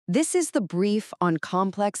This is the brief on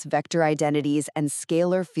complex vector identities and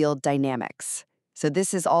scalar field dynamics. So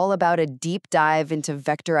this is all about a deep dive into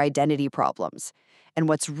vector identity problems. And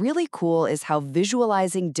what's really cool is how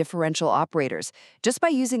visualizing differential operators, just by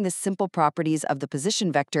using the simple properties of the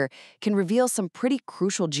position vector, can reveal some pretty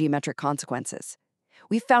crucial geometric consequences.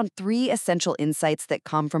 We've found 3 essential insights that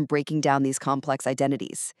come from breaking down these complex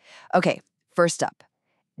identities. Okay, first up,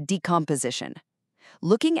 decomposition.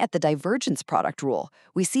 Looking at the divergence product rule,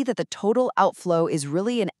 we see that the total outflow is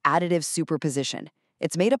really an additive superposition.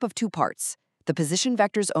 It's made up of 2 parts: the position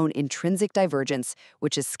vector's own intrinsic divergence,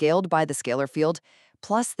 which is scaled by the scalar field,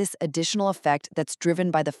 plus this additional effect that's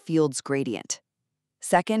driven by the field's gradient.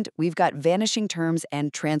 Second, we've got vanishing terms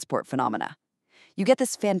and transport phenomena. You get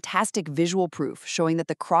this fantastic visual proof showing that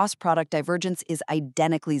the cross-product divergence is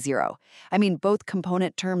identically 0. I mean, both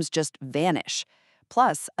component terms just vanish.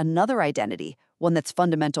 Plus, another identity, one that's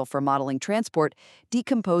fundamental for modeling transport,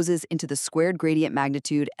 decomposes into the squared gradient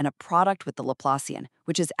magnitude and a product with the Laplacian,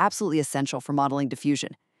 which is absolutely essential for modeling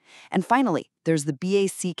diffusion. And finally, there's the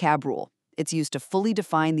BAC-CAB rule. It's used to fully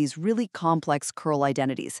define these really complex curl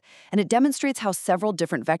identities, and it demonstrates how several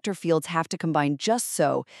different vector fields have to combine just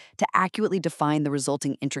so to accurately define the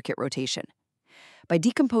resulting intricate rotation. By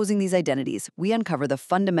decomposing these identities, we uncover the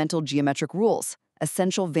fundamental geometric rules,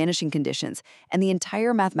 essential vanishing conditions, and the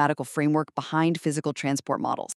entire mathematical framework behind physical transport models.